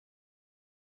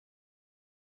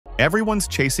Everyone's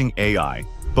chasing AI,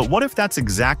 but what if that's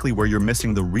exactly where you're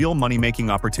missing the real money-making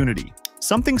opportunity?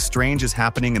 Something strange is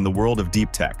happening in the world of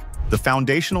deep tech. The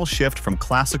foundational shift from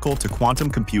classical to quantum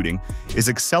computing is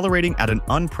accelerating at an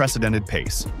unprecedented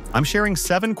pace. I'm sharing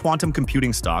 7 quantum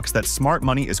computing stocks that smart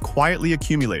money is quietly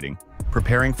accumulating,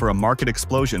 preparing for a market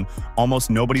explosion almost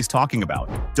nobody's talking about.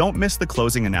 Don't miss the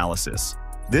closing analysis.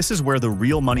 This is where the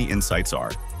real money insights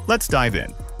are. Let's dive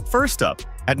in. First up,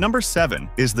 at number 7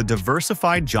 is the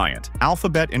diversified giant,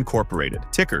 Alphabet Incorporated,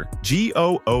 ticker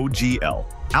GOOGL.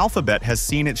 Alphabet has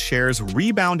seen its shares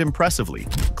rebound impressively,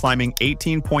 climbing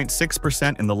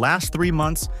 18.6% in the last 3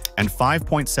 months and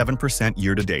 5.7%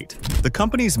 year-to-date. The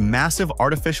company's massive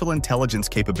artificial intelligence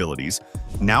capabilities,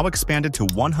 now expanded to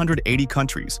 180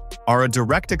 countries, are a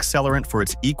direct accelerant for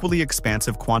its equally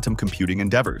expansive quantum computing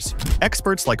endeavors.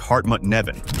 Experts like Hartmut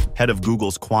Neven, head of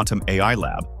Google's Quantum AI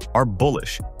Lab, are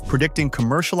bullish, predicting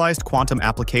commercialized quantum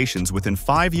applications within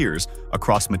 5 years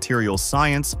across materials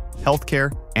science,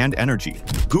 healthcare, and energy.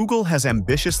 Google has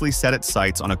ambitiously set its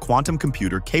sights on a quantum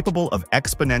computer capable of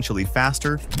exponentially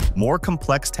faster, more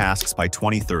complex tasks by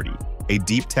 2030, a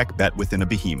deep tech bet within a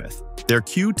behemoth. Their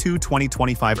Q2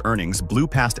 2025 earnings blew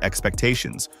past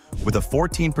expectations, with a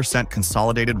 14%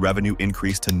 consolidated revenue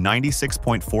increase to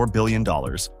 $96.4 billion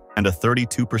and a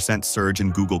 32% surge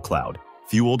in Google Cloud,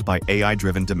 fueled by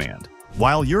AI-driven demand.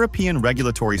 While European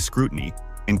regulatory scrutiny,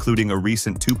 including a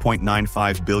recent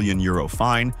 €2.95 billion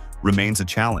fine, remains a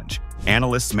challenge,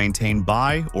 analysts maintain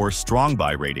buy or strong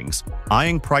buy ratings,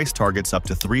 eyeing price targets up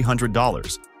to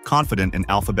 $300, confident in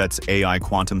Alphabet's AI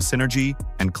quantum synergy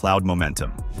and cloud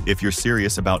momentum. If you're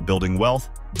serious about building wealth,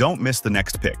 don't miss the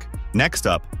next pick. Next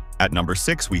up, at number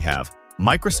 6 we have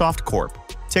Microsoft Corp,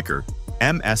 ticker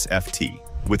MSFT.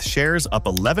 With shares up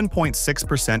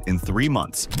 11.6% in 3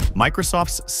 months,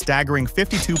 Microsoft's staggering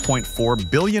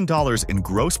 $52.4 billion in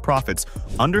gross profits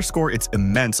underscore its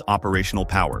immense operational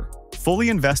power. Fully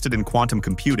invested in quantum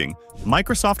computing,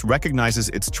 Microsoft recognizes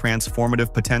its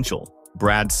transformative potential.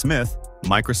 Brad Smith,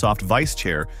 Microsoft Vice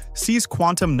Chair, sees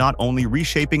quantum not only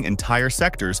reshaping entire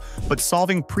sectors, but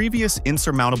solving previous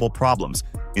insurmountable problems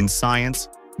in science,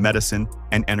 medicine,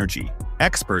 and energy.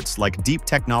 Experts like deep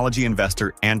technology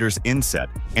investor Anders Inset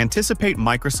anticipate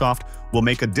Microsoft will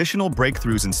make additional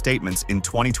breakthroughs and statements in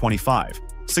 2025,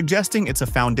 suggesting it's a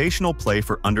foundational play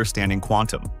for understanding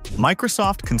quantum.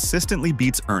 Microsoft consistently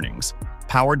beats earnings,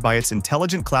 powered by its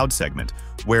intelligent cloud segment,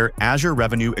 where Azure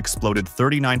revenue exploded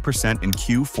 39% in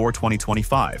Q4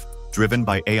 2025, driven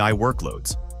by AI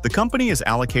workloads. The company is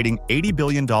allocating $80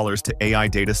 billion to AI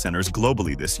data centers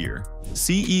globally this year.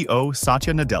 CEO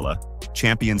Satya Nadella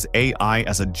champions AI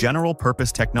as a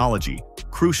general-purpose technology,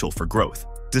 crucial for growth.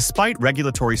 Despite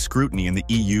regulatory scrutiny in the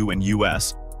EU and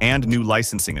US and new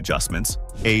licensing adjustments,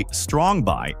 a strong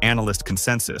buy analyst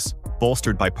consensus,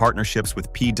 bolstered by partnerships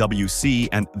with PwC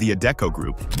and the Adecco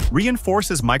Group,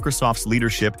 reinforces Microsoft's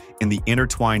leadership in the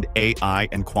intertwined AI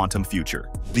and quantum future.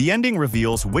 The ending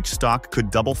reveals which stock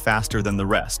could double faster than the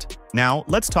rest. Now,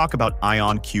 let's talk about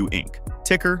IonQ Inc.,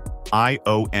 ticker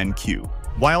IONQ.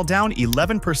 While down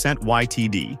 11%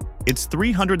 YTD, its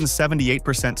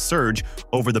 378% surge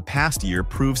over the past year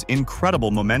proves incredible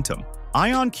momentum.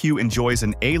 IonQ enjoys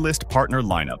an A-list partner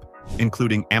lineup,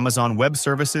 including Amazon Web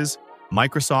Services,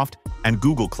 Microsoft, and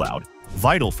Google Cloud,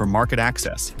 vital for market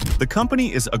access. The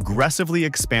company is aggressively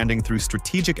expanding through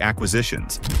strategic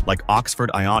acquisitions, like Oxford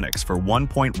Ionics for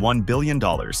 $1.1 billion,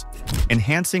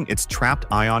 enhancing its trapped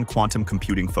ion quantum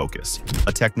computing focus,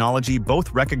 a technology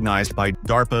both recognized by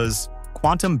DARPA's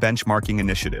Quantum Benchmarking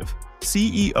Initiative.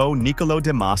 CEO Niccolo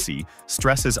De Masi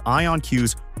stresses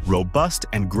IonQ's robust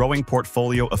and growing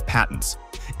portfolio of patents,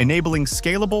 enabling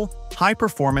scalable,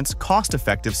 high-performance,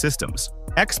 cost-effective systems.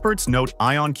 Experts note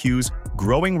IonQ's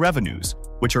growing revenues,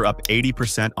 which are up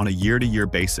 80% on a year-to-year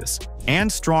basis,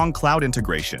 and strong cloud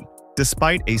integration.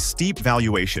 Despite a steep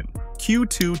valuation,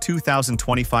 Q2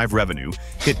 2025 revenue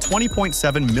hit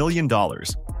 $20.7 million,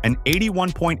 an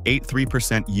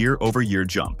 81.83% year-over-year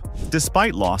jump.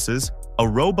 Despite losses, a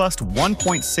robust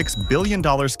 $1.6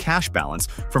 billion cash balance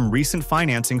from recent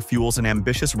financing fuels an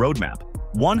ambitious roadmap.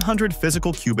 100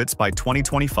 physical qubits by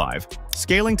 2025,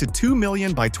 scaling to 2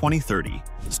 million by 2030.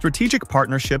 Strategic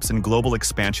partnerships and global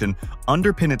expansion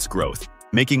underpin its growth,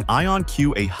 making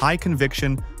IonQ a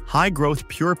high-conviction, high-growth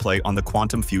pure play on the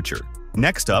quantum future.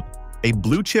 Next up, a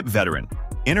blue-chip veteran,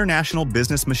 International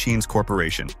Business Machines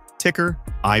Corporation, ticker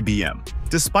IBM.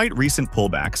 Despite recent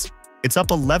pullbacks, it's up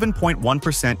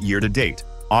 11.1% year-to-date,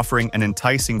 offering an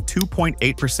enticing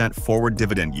 2.8% forward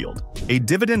dividend yield. A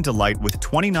dividend delight with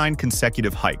 29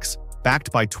 consecutive hikes,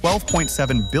 backed by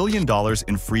 $12.7 billion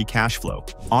in free cash flow.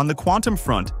 On the quantum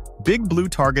front, Big Blue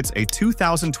targets a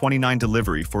 2029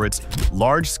 delivery for its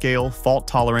large-scale,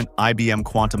 fault-tolerant IBM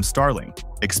Quantum Starling,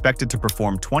 expected to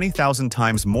perform 20,000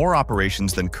 times more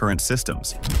operations than current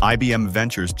systems. IBM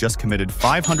Ventures just committed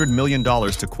 $500 million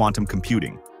to quantum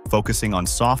computing, focusing on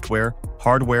software,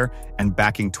 hardware, and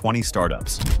backing 20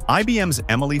 startups. IBM's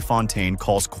Emily Fontaine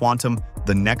calls quantum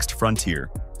the next frontier,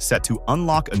 set to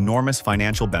unlock enormous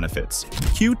financial benefits.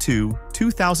 Q2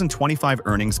 2025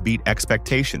 earnings beat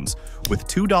expectations, with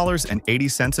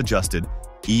 $2.80 adjusted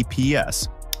EPS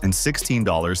and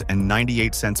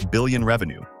 $16.98 billion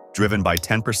revenue, driven by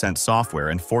 10% software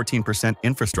and 14%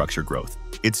 infrastructure growth.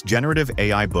 Its generative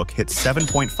AI book hit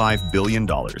 $7.5 billion,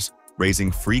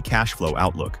 raising free cash flow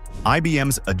outlook.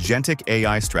 IBM's agentic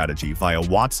AI strategy via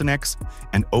watsonx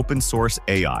and open-source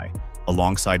AI,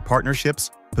 alongside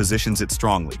partnerships, positions it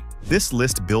strongly. This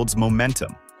list builds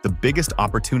momentum. The biggest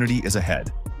opportunity is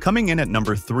ahead. Coming in at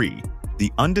number 3,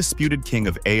 the undisputed king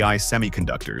of AI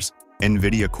semiconductors,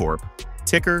 NVIDIA Corp.,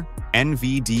 ticker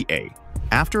NVDA.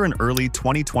 After an early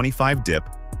 2025 dip,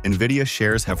 NVIDIA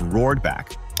shares have roared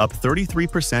back, up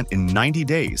 33% in 90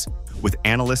 days, with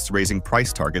analysts raising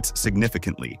price targets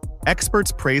significantly.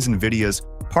 Experts praise NVIDIA's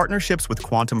partnerships with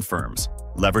quantum firms,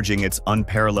 leveraging its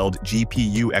unparalleled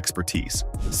GPU expertise.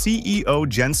 CEO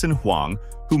Jensen Huang,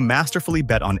 who masterfully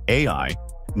bet on AI,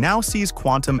 now sees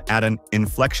quantum at an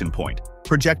inflection point,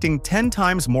 projecting 10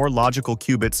 times more logical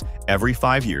qubits every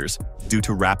 5 years due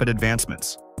to rapid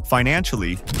advancements.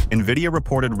 Financially, NVIDIA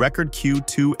reported record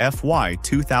Q2 FY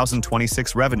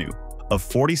 2026 revenue of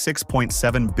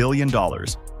 $46.7 billion,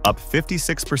 up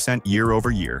 56%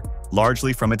 year-over-year,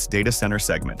 largely from its data center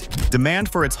segment.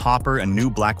 Demand for its Hopper and new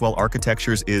Blackwell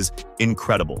architectures is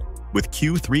incredible, with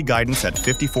Q3 guidance at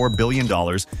 $54 billion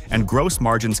and gross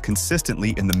margins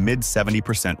consistently in the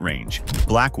mid-70% range.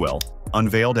 Blackwell,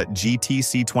 unveiled at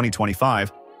GTC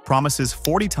 2025, promises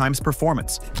 40 times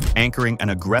performance, anchoring an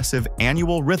aggressive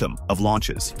annual rhythm of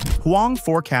launches. Huang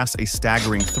forecasts a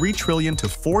staggering $3 trillion to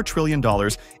 $4 trillion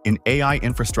in AI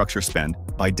infrastructure spend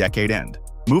by decade end.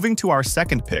 Moving to our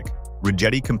second pick,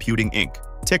 Rigetti Computing Inc.,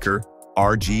 ticker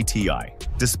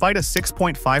RGTI. Despite a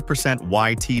 6.5%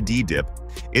 YTD dip,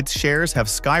 its shares have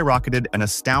skyrocketed an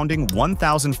astounding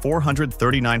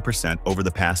 1,439% over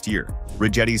the past year.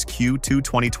 Rigetti's Q2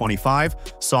 2025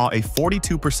 saw a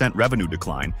 42% revenue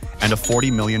decline and a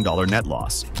 $40 million net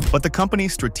loss. But the company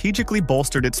strategically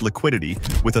bolstered its liquidity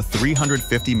with a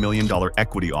 $350 million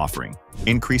equity offering,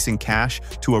 increasing cash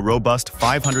to a robust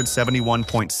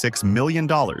 $571.6 million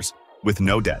with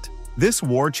no debt. This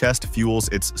war chest fuels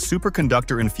its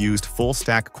superconductor-infused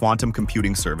full-stack quantum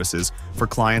computing services for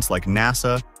clients like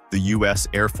NASA, the U.S.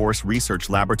 Air Force Research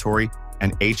Laboratory,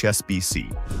 and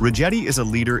HSBC. Rigetti is a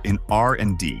leader in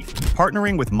R&D,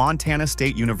 partnering with Montana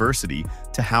State University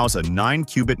to house a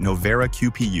 9-qubit Novera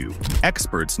QPU.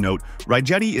 Experts note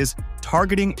Rigetti is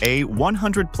targeting a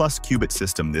 100-plus qubit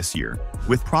system this year,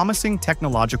 with promising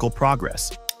technological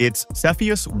progress. Its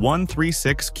Cepheus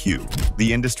 136Q,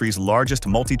 the industry's largest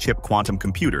multi-chip quantum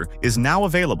computer, is now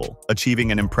available,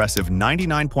 achieving an impressive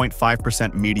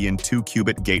 99.5% median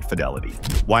 2-qubit gate fidelity.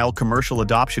 While commercial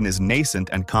adoption is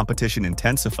nascent and competition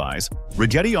intensifies,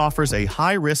 Rigetti offers a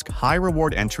high-risk,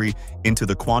 high-reward entry into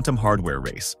the quantum hardware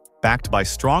race, backed by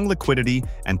strong liquidity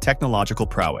and technological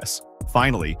prowess.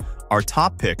 Finally, our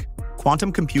top pick,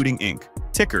 Quantum Computing Inc.,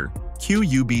 ticker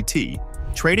QUBT,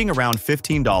 trading around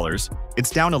 $15, it's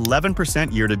down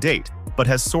 11% year-to-date, but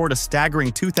has soared a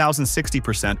staggering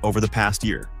 2,060% over the past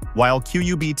year. While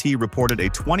QUBT reported a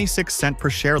 26-cent per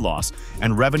share loss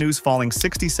and revenues falling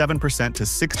 67% to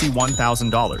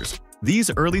 $61,000,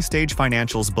 these early-stage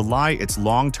financials belie its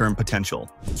long-term potential.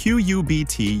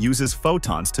 QUBT uses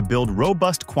photons to build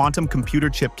robust quantum computer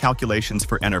chip calculations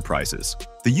for enterprises.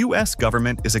 The U.S.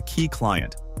 government is a key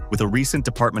client, with a recent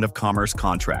Department of Commerce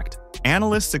contract.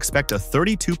 Analysts expect a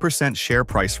 32% share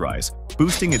price rise,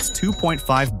 boosting its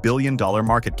 $2.5 billion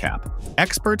market cap.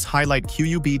 Experts highlight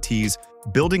QUBT's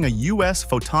building a U.S.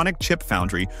 photonic chip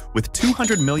foundry with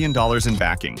 $200 million in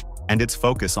backing, and its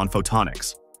focus on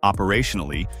photonics.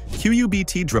 Operationally,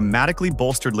 QUBT dramatically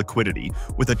bolstered liquidity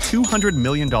with a $200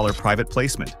 million private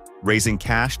placement, raising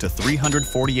cash to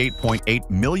 $348.8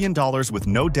 million with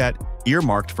no debt,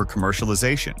 earmarked for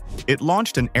commercialization. It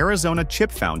launched an Arizona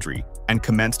chip foundry and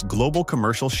commenced global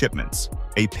commercial shipments.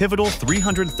 A pivotal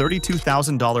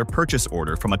 $332,000 purchase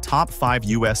order from a top 5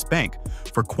 U.S. bank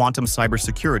for quantum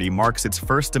cybersecurity marks its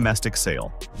first domestic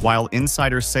sale. While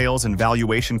insider sales and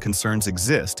valuation concerns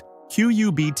exist,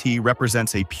 QUBT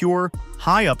represents a pure,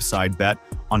 high-upside bet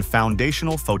on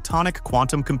foundational photonic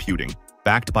quantum computing,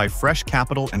 backed by fresh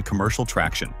capital and commercial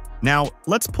traction. Now,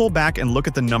 let's pull back and look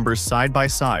at the numbers side by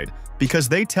side, because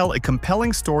they tell a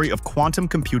compelling story of quantum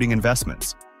computing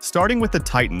investments. Starting with the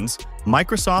Titans,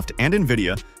 Microsoft and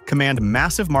NVIDIA command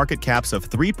massive market caps of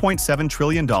 $3.7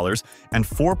 trillion and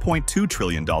 $4.2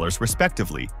 trillion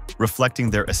respectively, reflecting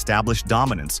their established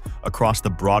dominance across the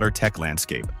broader tech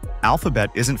landscape. Alphabet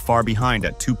isn't far behind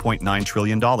at $2.9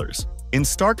 trillion. In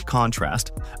stark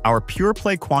contrast, our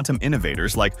pure-play quantum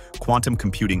innovators like Quantum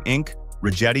Computing Inc.,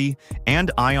 Rigetti,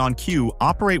 and IonQ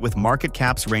operate with market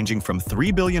caps ranging from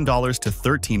 $3 billion to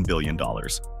 $13 billion,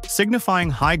 signifying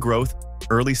high-growth,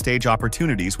 early-stage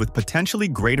opportunities with potentially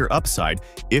greater upside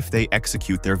if they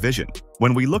execute their vision.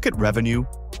 When we look at revenue,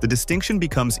 the distinction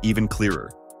becomes even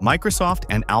clearer. Microsoft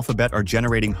and Alphabet are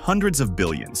generating hundreds of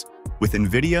billions, with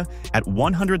NVIDIA at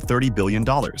 $130 billion,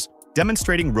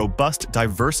 demonstrating robust,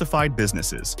 diversified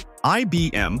businesses.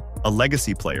 IBM, a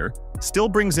legacy player, still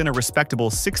brings in a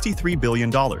respectable $63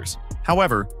 billion.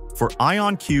 However, for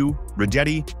IonQ,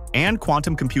 Rigetti, and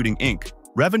Quantum Computing Inc.,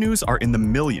 revenues are in the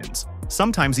millions,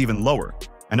 sometimes even lower,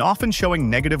 and often showing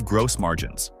negative gross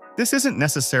margins. This isn't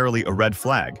necessarily a red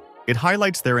flag. It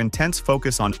highlights their intense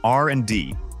focus on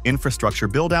R&D, infrastructure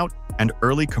build-out, and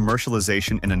early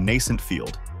commercialization in a nascent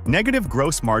field. Negative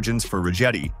gross margins for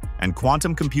Rigetti and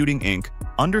Quantum Computing Inc.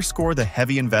 underscore the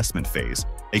heavy investment phase,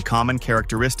 a common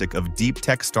characteristic of deep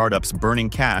tech startups burning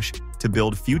cash to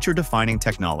build future-defining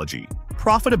technology.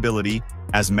 Profitability,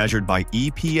 as measured by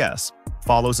EPS,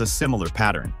 follows a similar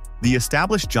pattern. The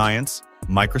established giants,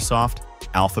 Microsoft,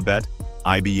 Alphabet,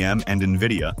 IBM, and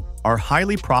NVIDIA, are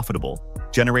highly profitable,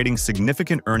 generating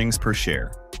significant earnings per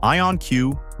share.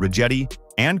 IonQ, Rigetti,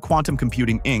 and Quantum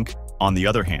Computing Inc., on the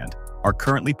other hand, are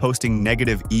currently posting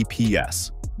negative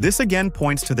EPS. This again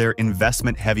points to their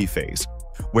investment-heavy phase,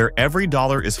 where every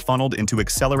dollar is funneled into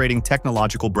accelerating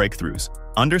technological breakthroughs.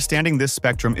 Understanding this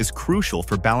spectrum is crucial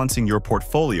for balancing your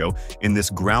portfolio in this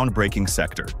groundbreaking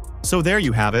sector. So there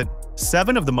you have it,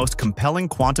 7 of the most compelling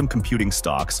quantum computing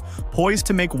stocks poised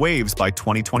to make waves by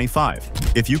 2025.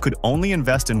 If you could only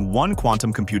invest in one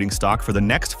quantum computing stock for the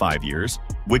next 5 years,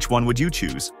 which one would you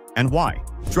choose, and why?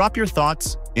 Drop your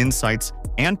thoughts, insights,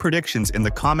 and predictions in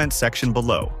the comments section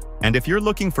below. And if you're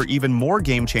looking for even more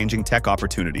game-changing tech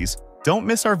opportunities, don't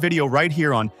miss our video right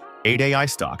here on 8 AI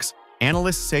stocks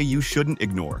analysts say you shouldn't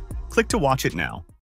ignore. Click to watch it now.